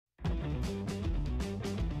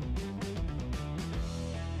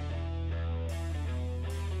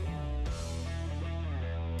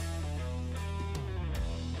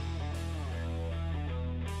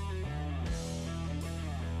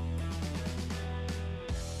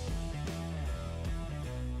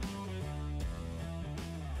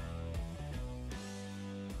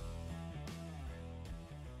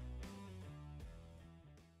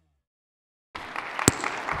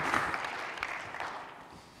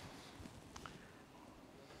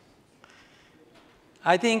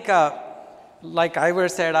I think, like Ivor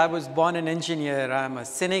said, I was born an engineer. I'm a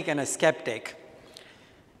cynic and a skeptic.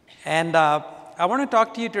 And I want to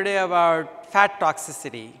talk to you today about fat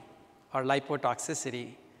toxicity or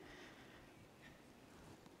lipotoxicity.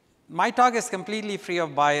 My talk is completely free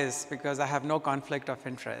of bias because I have no conflict of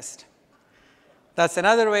interest. That's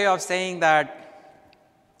another way of saying that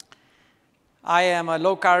I am a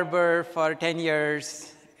low carber for 10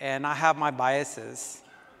 years and I have my biases.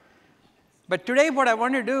 But today what I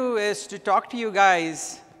want to do is to talk to you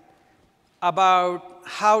guys about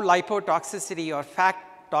how lipotoxicity or fat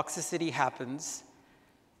toxicity happens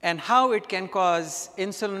and how it can cause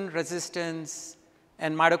insulin resistance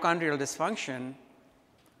and mitochondrial dysfunction.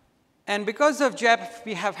 And because of Jeff,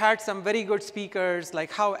 we have had some very good speakers,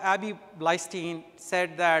 like how Abby Bleistein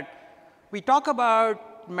said that we talk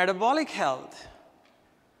about metabolic health,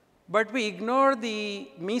 but we ignore the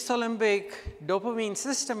mesolimbic dopamine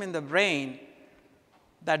system in the brain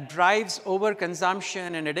that drives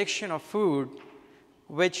overconsumption and addiction of food,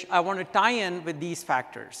 which I want to tie in with these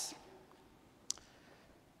factors.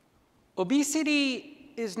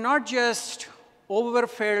 Obesity is not just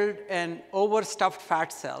overfilled and overstuffed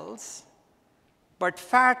fat cells, but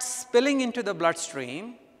fat spilling into the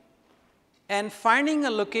bloodstream and finding a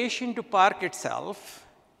location to park itself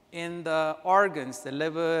in the organs, the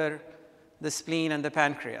liver, the spleen, and the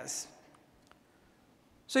pancreas.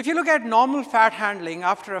 So if you look at normal fat handling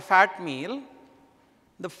after a fat meal,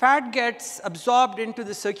 the fat gets absorbed into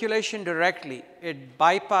the circulation directly. It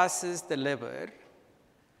bypasses the liver.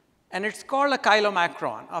 And it's called a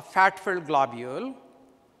chylomacron, a fat-filled globule,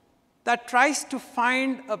 that tries to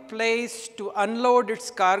find a place to unload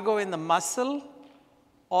its cargo in the muscle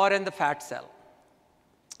or in the fat cell.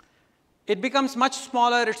 It becomes much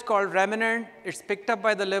smaller. It's called remnant. It's picked up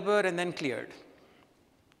by the liver and then cleared.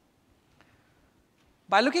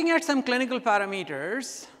 By looking at some clinical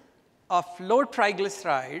parameters of low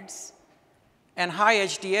triglycerides and high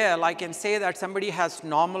HDL, I can say that somebody has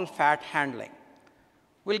normal fat handling.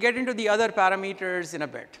 We'll get into the other parameters in a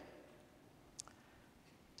bit.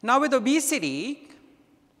 Now, with obesity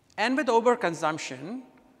and with overconsumption,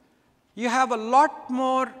 you have a lot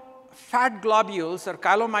more fat globules or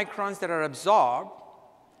chylomicrons that are absorbed.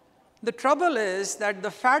 The trouble is that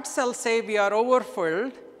the fat cells say we are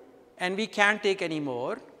overfilled and we can't take any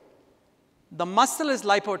more. The muscle is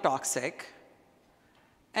lipotoxic.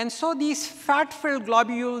 And so these fat-filled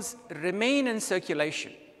globules remain in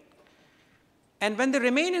circulation. And when they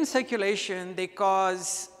remain in circulation, they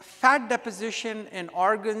cause fat deposition in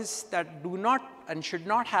organs that do not and should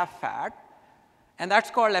not have fat. And that's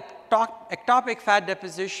called ectopic fat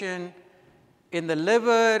deposition in the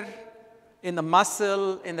liver, in the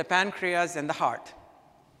muscle, in the pancreas, and the heart.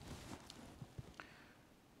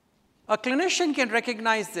 A clinician can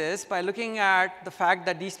recognize this by looking at the fact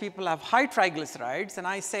that these people have high triglycerides. And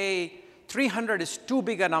I say 300 is too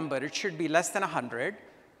big a number. It should be less than 100.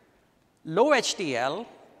 Low HDL,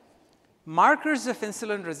 markers of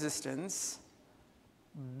insulin resistance,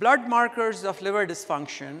 blood markers of liver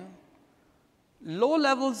dysfunction, low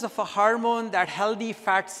levels of a hormone that healthy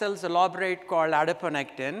fat cells elaborate called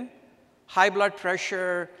adiponectin, high blood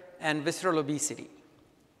pressure, and visceral obesity.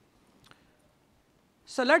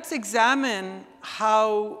 So let's examine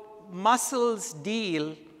how muscles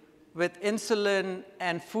deal with insulin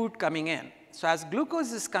and food coming in. So as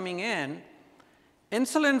glucose is coming in,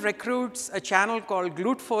 insulin recruits a channel called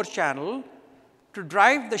GLUT4 channel to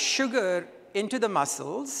drive the sugar into the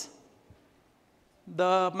muscles.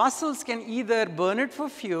 The muscles can either burn it for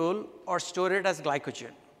fuel or store it as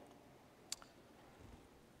glycogen.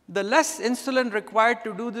 The less insulin required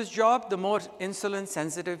to do this job, the more insulin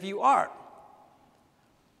sensitive you are.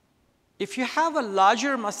 If you have a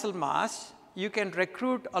larger muscle mass, you can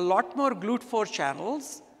recruit a lot more GLUT4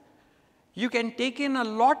 channels. You can take in a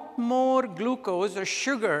lot more glucose or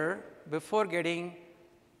sugar before getting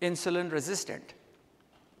insulin resistant.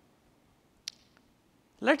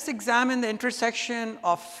 Let's examine the intersection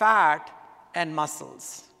of fat and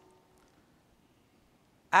muscles.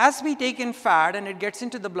 As we take in fat and it gets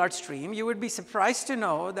into the bloodstream, you would be surprised to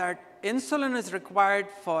know that insulin is required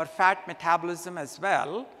for fat metabolism as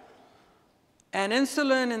well. And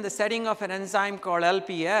insulin, in the setting of an enzyme called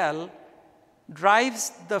LPL,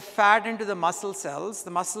 drives the fat into the muscle cells.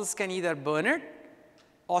 The muscles can either burn it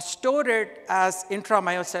or store it as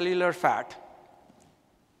intramyocellular fat.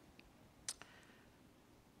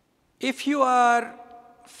 If you are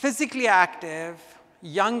physically active,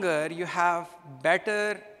 younger, you have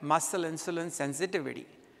better muscle insulin sensitivity.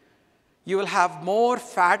 You will have more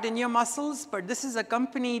fat in your muscles, but this is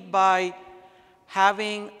accompanied by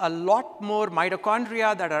having a lot more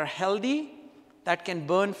mitochondria that are healthy that can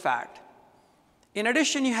burn fat. In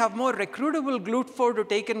addition, you have more recruitable GLUT4 to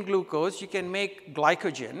take in glucose. You can make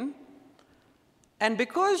glycogen. And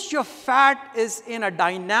because your fat is in a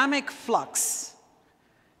dynamic flux,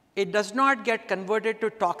 it does not get converted to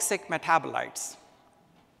toxic metabolites.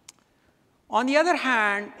 On the other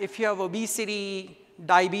hand, if you have obesity,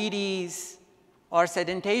 diabetes, or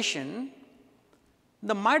sedentation,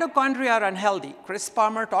 the mitochondria are unhealthy. Chris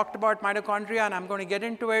Palmer talked about mitochondria, and I'm going to get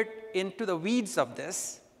into the weeds of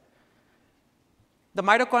this. The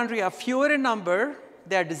mitochondria are fewer in number,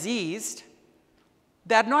 they are diseased,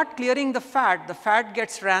 they are not clearing the fat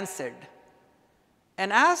gets rancid.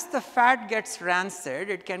 And as the fat gets rancid,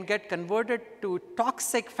 it can get converted to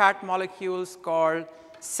toxic fat molecules called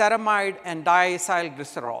ceramide and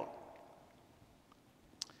diacylglycerol.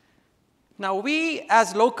 Now, we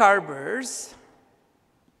as low carbers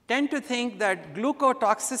tend to think that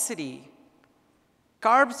glucotoxicity,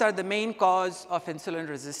 carbs are the main cause of insulin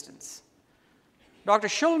resistance. Dr.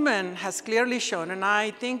 Schulman has clearly shown, and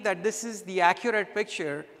I think that this is the accurate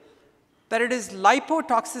picture, that it is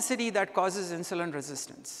lipotoxicity that causes insulin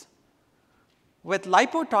resistance. With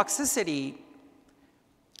lipotoxicity,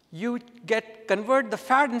 you convert the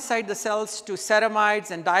fat inside the cells to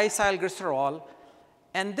ceramides and diacylglycerol,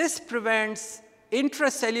 and this prevents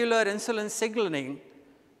intracellular insulin signaling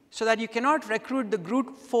so that you cannot recruit the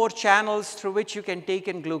GLUT4 channels through which you can take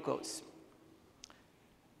in glucose.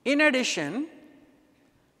 In addition,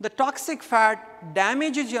 the toxic fat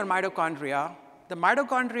damages your mitochondria. The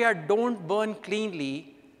mitochondria don't burn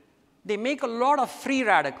cleanly. They make a lot of free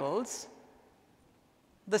radicals.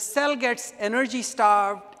 The cell gets energy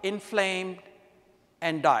starved, inflamed,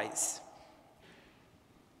 and dies.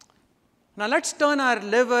 Now let's turn our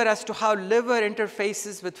liver as to how liver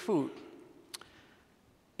interfaces with food.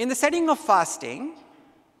 In the setting of fasting,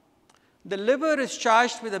 the liver is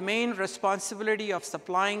charged with the main responsibility of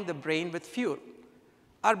supplying the brain with fuel.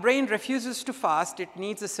 Our brain refuses to fast. It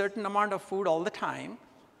needs a certain amount of food all the time.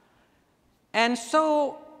 And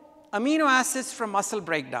so amino acids from muscle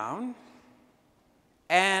breakdown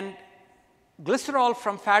and glycerol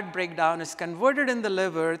from fat breakdown is converted in the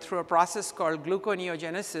liver through a process called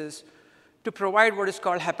gluconeogenesis to provide what is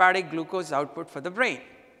called hepatic glucose output for the brain.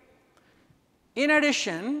 In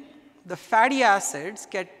addition, the fatty acids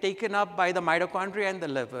get taken up by the mitochondria in the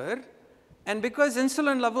liver. And because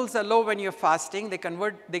insulin levels are low when you're fasting, they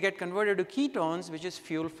get converted to ketones, which is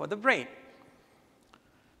fuel for the brain.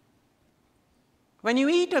 When you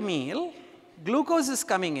eat a meal, glucose is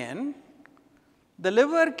coming in. The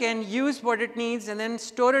liver can use what it needs and then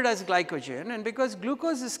store it as glycogen. And because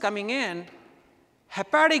glucose is coming in,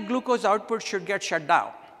 hepatic glucose output should get shut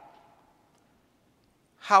down.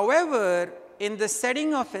 However, in the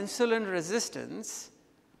setting of insulin resistance,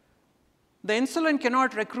 the insulin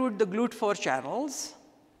cannot recruit the GLUT4 channels.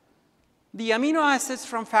 The amino acids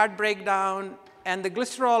from fat breakdown and the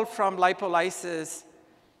glycerol from lipolysis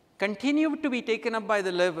continue to be taken up by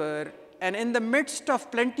the liver. And in the midst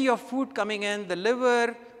of plenty of food coming in, the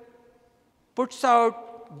liver puts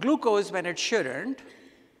out glucose when it shouldn't.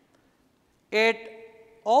 It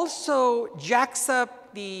also jacks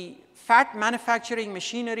up the fat manufacturing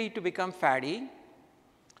machinery to become fatty.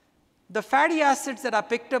 The fatty acids that are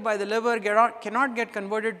picked up by the liver cannot get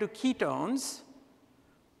converted to ketones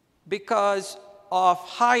because of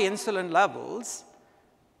high insulin levels,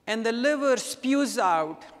 and the liver spews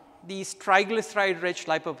out these triglyceride-rich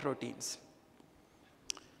lipoproteins.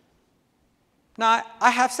 Now,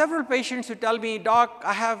 I have several patients who tell me, Doc,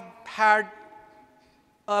 I have had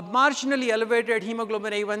a marginally elevated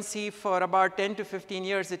hemoglobin A1C for about 10 to 15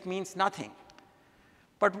 years. It means nothing.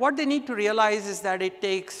 But what they need to realize is that it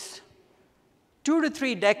takes 2 to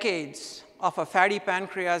 3 decades of a fatty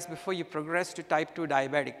pancreas before you progress to type 2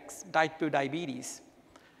 diabetes.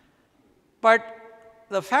 But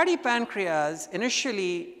the fatty pancreas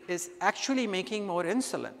initially is actually making more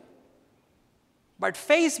insulin. But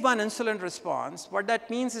phase 1 insulin response, what that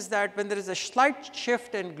means is that when there is a slight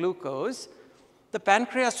shift in glucose, the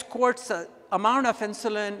pancreas squirts an amount of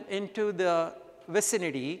insulin into the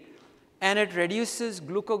vicinity, and it reduces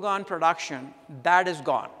glucagon production. That is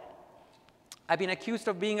gone. I've been accused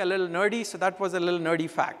of being a little nerdy, so that was a little nerdy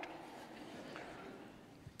fact.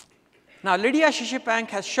 Now, Lydia Shishipank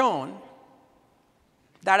has shown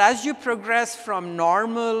that as you progress from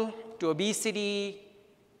normal to obesity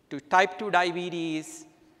to type 2 diabetes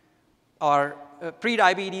or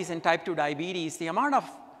pre-diabetes and type 2 diabetes, the amount of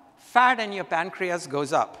fat in your pancreas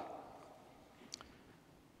goes up.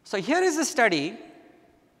 So here is a study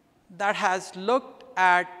that has looked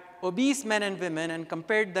at obese men and women and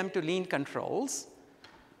compared them to lean controls.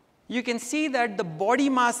 you can see that the body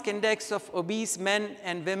mass index of obese men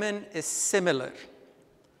and women is similar.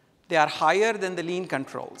 They are higher than the lean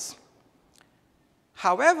controls.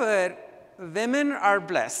 However, women are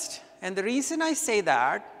blessed. And the reason I say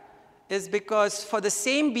that is because for the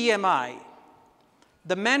same BMI,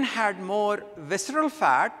 the men had more visceral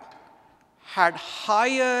fat, had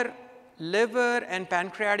higher liver and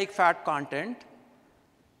pancreatic fat content.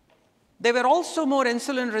 They were also more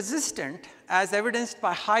insulin resistant, as evidenced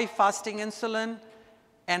by high fasting insulin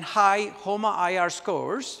and high HOMA-IR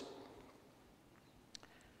scores.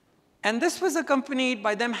 And this was accompanied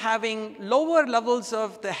by them having lower levels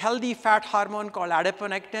of the healthy fat hormone called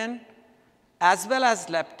adiponectin, as well as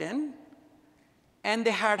leptin. And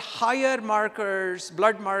they had higher markers,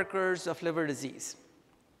 blood markers of liver disease.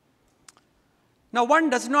 Now, one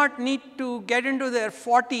does not need to get into their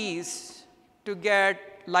 40s to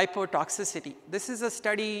get lipotoxicity. This is a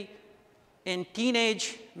study in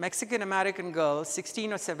teenage Mexican-American girls,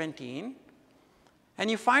 16 or 17. And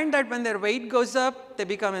you find that when their weight goes up, they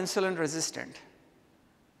become insulin resistant.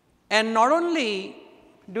 And not only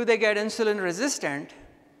do they get insulin resistant,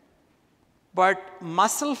 but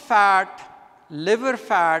muscle fat, liver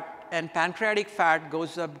fat, and pancreatic fat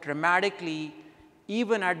goes up dramatically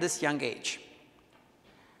even at this young age.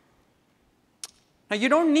 Now, you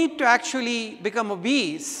don't need to actually become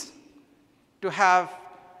obese to have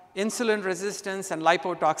insulin resistance and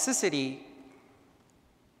lipotoxicity,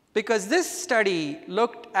 because this study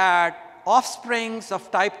looked at offsprings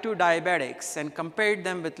of type 2 diabetics and compared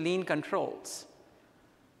them with lean controls.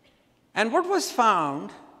 And what was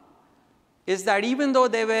found is that even though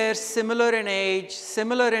they were similar in age,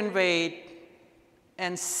 similar in weight,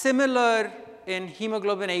 and similar in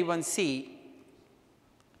hemoglobin A1C,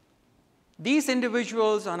 these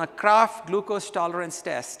individuals on a Kraft glucose tolerance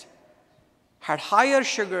test had higher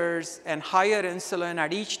sugars and higher insulin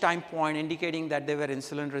at each time point, indicating that they were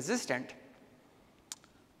insulin resistant.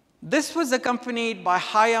 This was accompanied by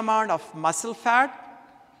high amount of muscle fat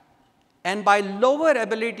and by lower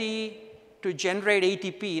ability to generate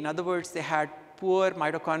ATP. In other words, they had poor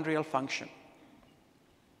mitochondrial function.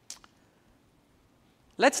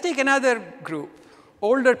 Let's take another group,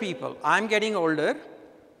 older people. I'm getting older.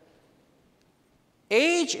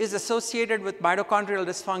 Age is associated with mitochondrial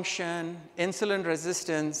dysfunction, insulin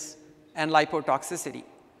resistance, and lipotoxicity.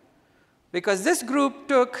 Because this group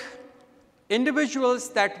took individuals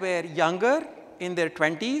that were younger in their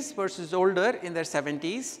 20s versus older in their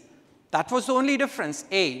 70s. That was the only difference,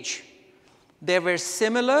 age. They were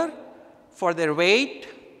similar for their weight,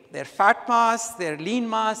 their fat mass, their lean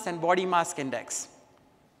mass, and body mass index.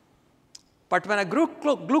 But when a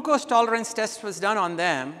glucose tolerance test was done on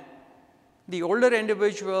them, the older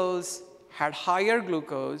individuals had higher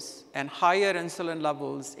glucose and higher insulin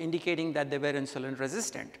levels, indicating that they were insulin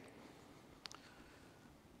resistant.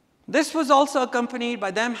 This was also accompanied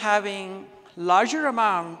by them having larger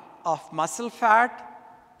amount of muscle fat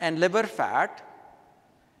and liver fat,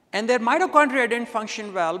 and their mitochondria didn't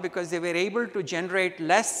function well because they were able to generate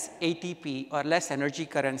less ATP or less energy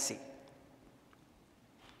currency.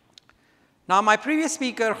 Now, my previous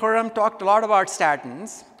speaker, Khurram, talked a lot about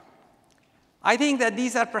statins. I think that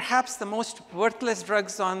these are perhaps the most worthless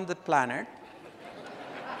drugs on the planet.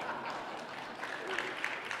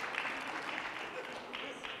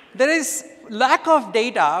 There is lack of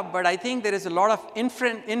data, but I think there is a lot of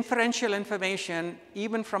inferential information,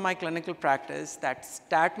 even from my clinical practice, that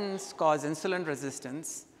statins cause insulin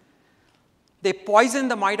resistance. They poison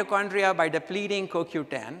the mitochondria by depleting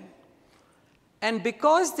CoQ10. And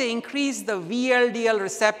because they increase the VLDL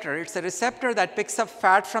receptor, it's a receptor that picks up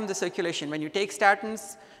fat from the circulation. When you take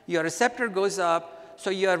statins, your receptor goes up, so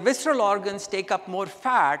your visceral organs take up more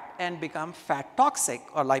fat and become fat toxic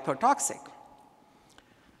or lipotoxic.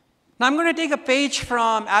 Now, I'm going to take a page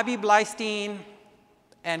from Abby Bleistein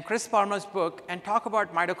and Chris Palmer's book and talk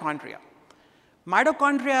about mitochondria.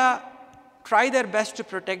 Mitochondria try their best to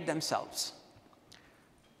protect themselves.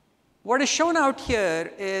 What is shown out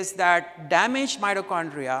here is that damaged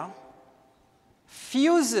mitochondria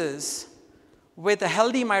fuses with a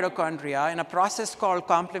healthy mitochondria in a process called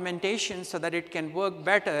complementation so that it can work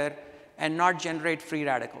better and not generate free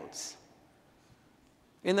radicals.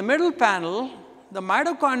 In the middle panel, the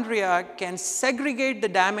mitochondria can segregate the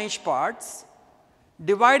damaged parts,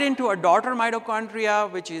 divide into a daughter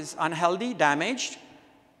mitochondria, which is unhealthy, damaged,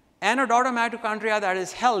 and a daughter mitochondria that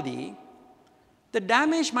is healthy. The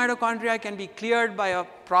damaged mitochondria can be cleared by a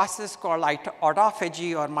process called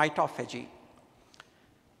autophagy or mitophagy.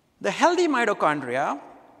 The healthy mitochondria,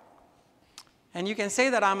 and you can say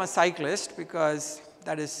that I'm a cyclist because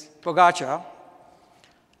that is Pogacar.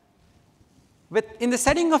 In the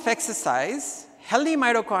setting of exercise, healthy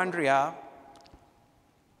mitochondria,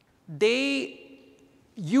 they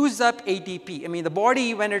use up ATP. I mean, the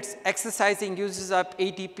body, when it's exercising, uses up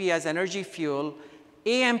ATP as energy fuel.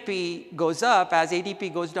 AMP goes up. As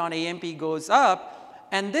ATP goes down, AMP goes up.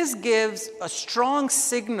 And this gives a strong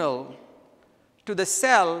signal to the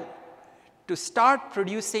cell to start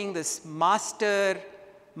producing this master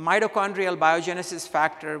mitochondrial biogenesis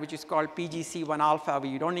factor, which is called PGC1 alpha.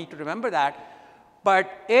 You don't need to remember that.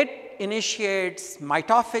 But it initiates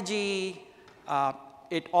mitophagy.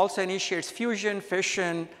 It also initiates fusion,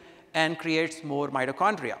 fission, and creates more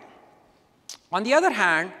mitochondria. On the other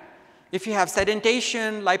hand, if you have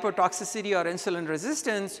sedimentation, lipotoxicity, or insulin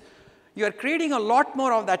resistance, you are creating a lot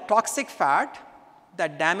more of that toxic fat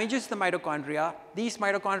that damages the mitochondria. These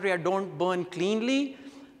mitochondria don't burn cleanly.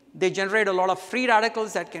 They generate a lot of free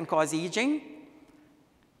radicals that can cause aging.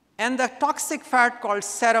 And the toxic fat called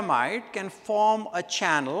ceramide can form a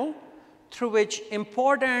channel through which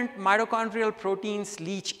important mitochondrial proteins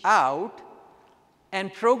leach out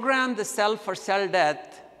and program the cell for cell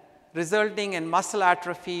death, resulting in muscle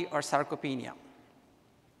atrophy or sarcopenia.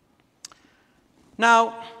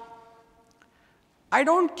 Now, I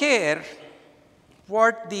don't care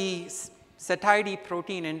what the satiety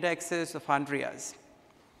protein index is of Andreas,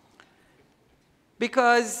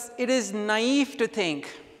 because it is naive to think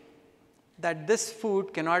that this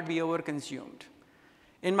food cannot be overconsumed.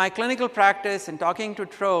 In my clinical practice and talking to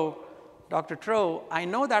Dr. Tro, I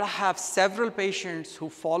know that I have several patients who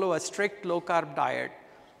follow a strict low-carb diet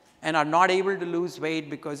and are not able to lose weight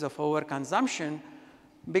because of overconsumption,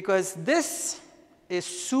 because this is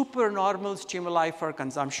supernormal stimuli for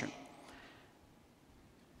consumption.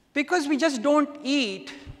 Because we just don't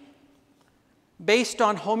eat based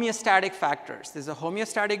on homeostatic factors. There's a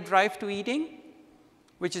homeostatic drive to eating,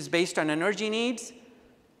 which is based on energy needs,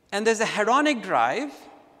 and there's a hedonic drive,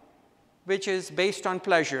 which is based on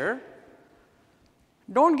pleasure.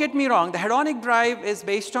 Don't get me wrong, the hedonic drive is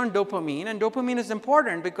based on dopamine, and dopamine is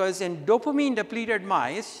important because in dopamine-depleted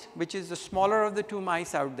mice, which is the smaller of the two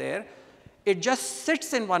mice out there, it just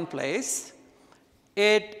sits in one place.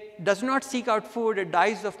 It does not seek out food. It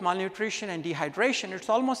dies of malnutrition and dehydration. It's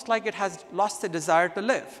almost like it has lost the desire to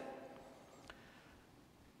live.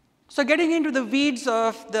 So getting into the weeds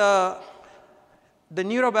of the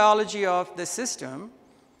neurobiology of the system,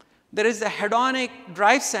 there is a hedonic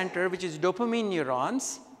drive center, which is dopamine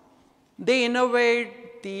neurons. They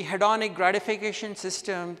innervate the hedonic gratification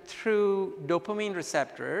system through dopamine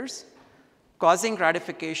receptors, causing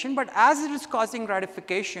gratification. But as it is causing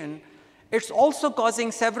gratification, it's also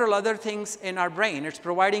causing several other things in our brain. It's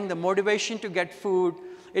providing the motivation to get food.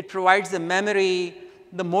 It provides the memory,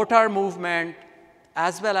 the motor movement,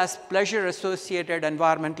 as well as pleasure-associated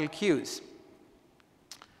environmental cues.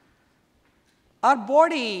 Our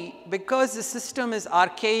body, because the system is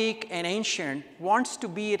archaic and ancient, wants to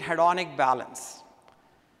be at hedonic balance.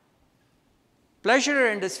 Pleasure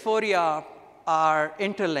and dysphoria are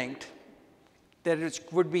interlinked. There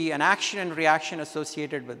would be an action and reaction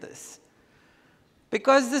associated with this.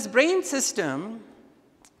 Because this brain system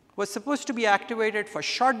was supposed to be activated for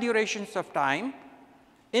short durations of time,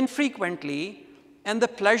 infrequently, and the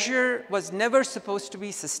pleasure was never supposed to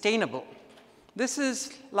be sustainable. This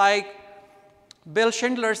is like Bill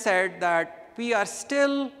Schindler said, that we are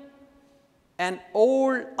still an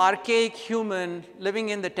old, archaic human living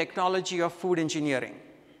in the technology of food engineering.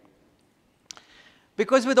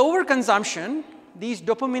 Because with overconsumption, these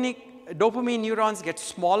dopamine neurons get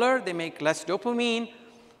smaller, they make less dopamine.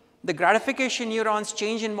 The gratification neurons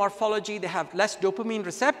change in morphology, they have less dopamine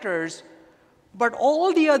receptors. But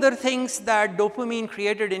all the other things that dopamine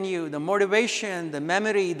created in you, the motivation, the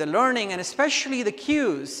memory, the learning, and especially the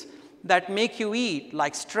cues that make you eat,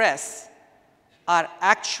 like stress, are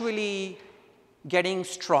actually getting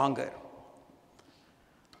stronger.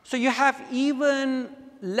 So you have even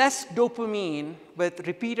less dopamine with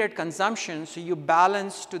repeated consumption, so you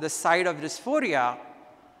balance to the side of dysphoria,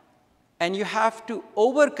 and you have to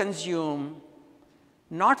overconsume,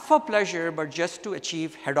 not for pleasure, but just to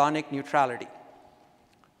achieve hedonic neutrality.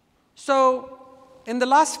 So in the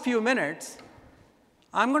last few minutes,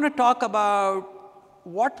 I'm going to talk about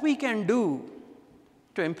what we can do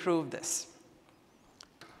to improve this.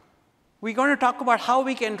 We're going to talk about how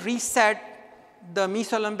we can reset the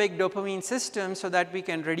mesolimbic dopamine system so that we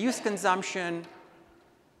can reduce consumption,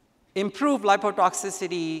 improve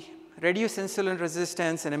lipotoxicity, reduce insulin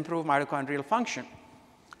resistance, and improve mitochondrial function.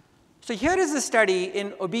 So here is a study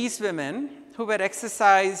in obese women who were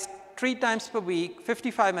exercised 3 times per week,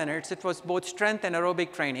 55 minutes. It was both strength and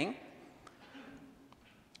aerobic training.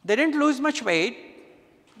 They didn't lose much weight.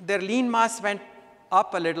 Their lean mass went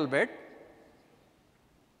up a little bit.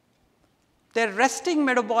 Their resting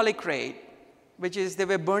metabolic rate, which is they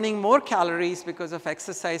were burning more calories because of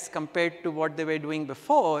exercise compared to what they were doing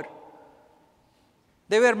before,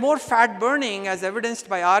 they were more fat burning as evidenced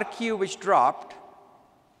by RQ, which dropped.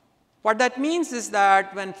 What that means is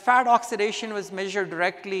that when fat oxidation was measured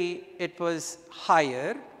directly, it was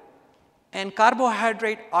higher, and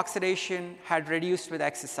carbohydrate oxidation had reduced with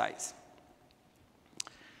exercise.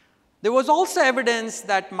 There was also evidence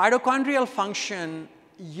that mitochondrial function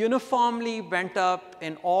uniformly went up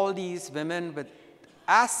in all these women with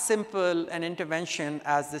as simple an intervention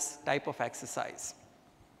as this type of exercise.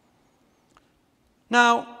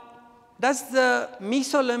 Now, does the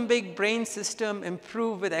mesolimbic brain system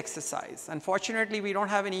improve with exercise? Unfortunately, we don't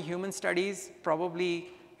have any human studies. Probably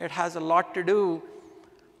it has a lot to do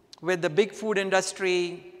with the big food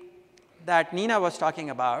industry that Nina was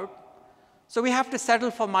talking about. So we have to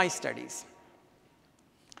settle for mice studies.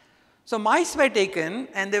 So mice were taken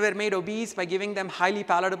and they were made obese by giving them highly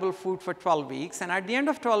palatable food for 12 weeks. And at the end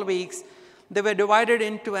of 12 weeks, they were divided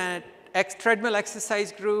into a treadmill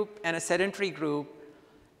exercise group and a sedentary group.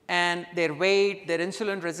 And their weight, their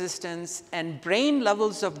insulin resistance, and brain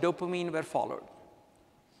levels of dopamine were followed.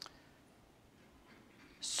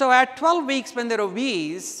 So at 12 weeks when they're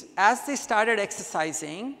obese, as they started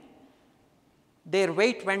exercising, their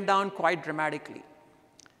weight went down quite dramatically.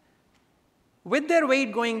 With their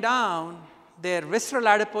weight going down, their visceral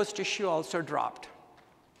adipose tissue also dropped.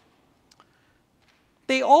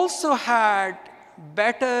 They also had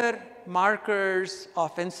better markers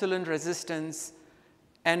of insulin resistance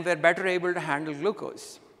and were better able to handle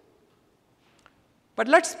glucose. But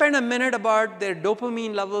let's spend a minute about their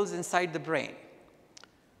dopamine levels inside the brain.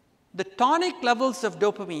 The tonic levels of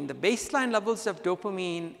dopamine, the baseline levels of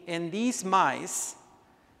dopamine in these mice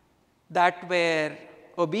that were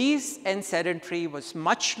obese and sedentary was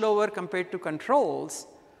much lower compared to controls,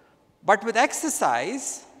 but with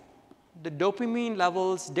exercise, the dopamine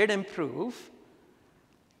levels did improve.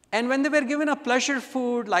 And when they were given a pleasure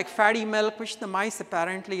food like fatty milk, which the mice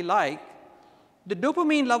apparently like, the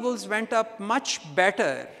dopamine levels went up much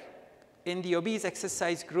better in the obese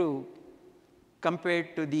exercise group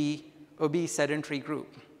compared to the obese sedentary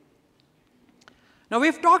group. Now,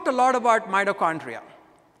 we've talked a lot about mitochondria.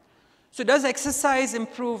 So does exercise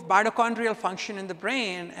improve mitochondrial function in the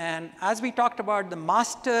brain? And as we talked about, the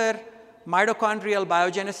master mitochondrial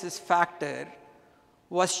biogenesis factor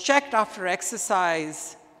was checked after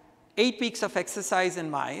exercise, 8 weeks of exercise in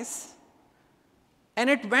mice, and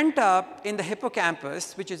it went up in the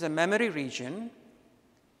hippocampus, which is a memory region,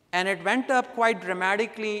 and it went up quite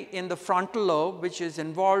dramatically in the frontal lobe, which is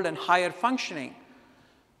involved in higher functioning.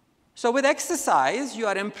 So with exercise, you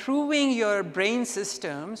are improving your brain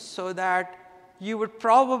systems so that you would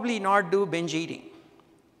probably not do binge eating.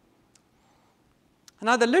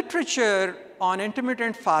 Now, the literature on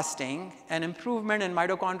intermittent fasting and improvement in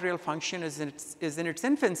mitochondrial function is in its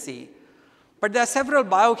infancy, but there are several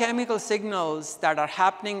biochemical signals that are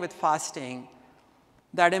happening with fasting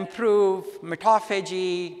that improve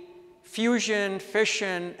mitophagy, fusion,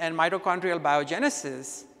 fission, and mitochondrial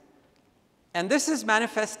biogenesis. And this is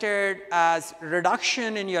manifested as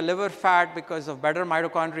reduction in your liver fat because of better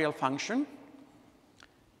mitochondrial function,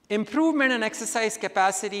 improvement in exercise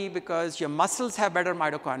capacity because your muscles have better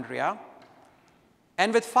mitochondria,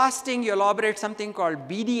 and with fasting, you elaborate something called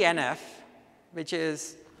BDNF, which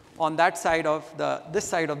is on that side of this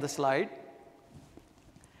side of the slide.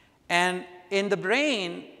 And in the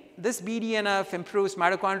brain, this BDNF improves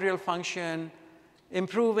mitochondrial function,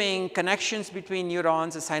 improving connections between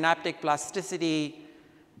neurons, the synaptic plasticity,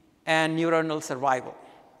 and neuronal survival.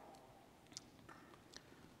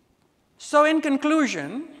 So in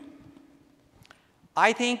conclusion,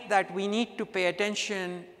 I think that we need to pay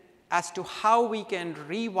attention as to how we can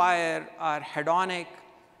rewire our hedonic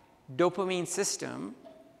dopamine system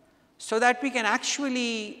so that we can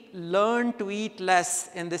actually learn to eat less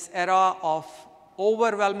in this era of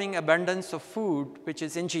overwhelming abundance of food, which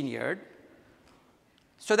is engineered,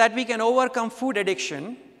 so that we can overcome food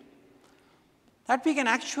addiction, that we can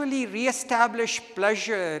actually reestablish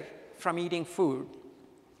pleasure from eating food,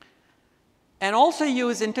 and also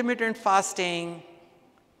use intermittent fasting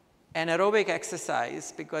and aerobic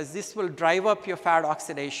exercise, because this will drive up your fat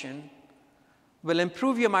oxidation, will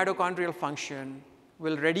improve your mitochondrial function,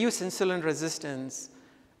 will reduce insulin resistance,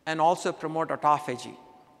 and also promote autophagy.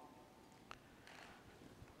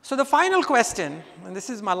 So the final question, and this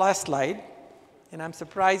is my last slide, and I'm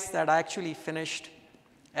surprised that I actually finished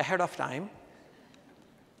ahead of time.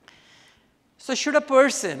 So should a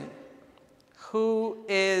person who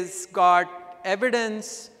is got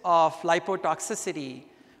evidence of lipotoxicity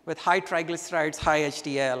with high triglycerides, high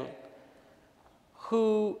HDL,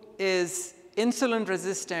 who is insulin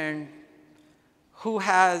resistant, who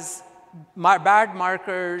has bad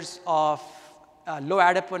markers of low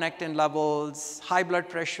adiponectin levels, high blood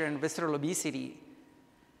pressure, and visceral obesity.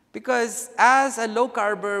 Because as a low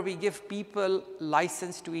carber, we give people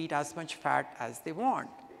license to eat as much fat as they want.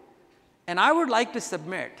 And I would like to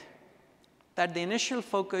submit that the initial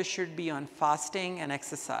focus should be on fasting and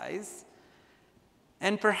exercise,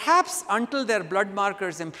 and perhaps until their blood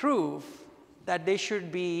markers improve, that they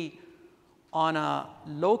should be on a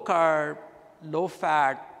low carb, low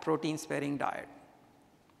fat, protein sparing diet.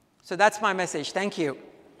 So that's my message. Thank you.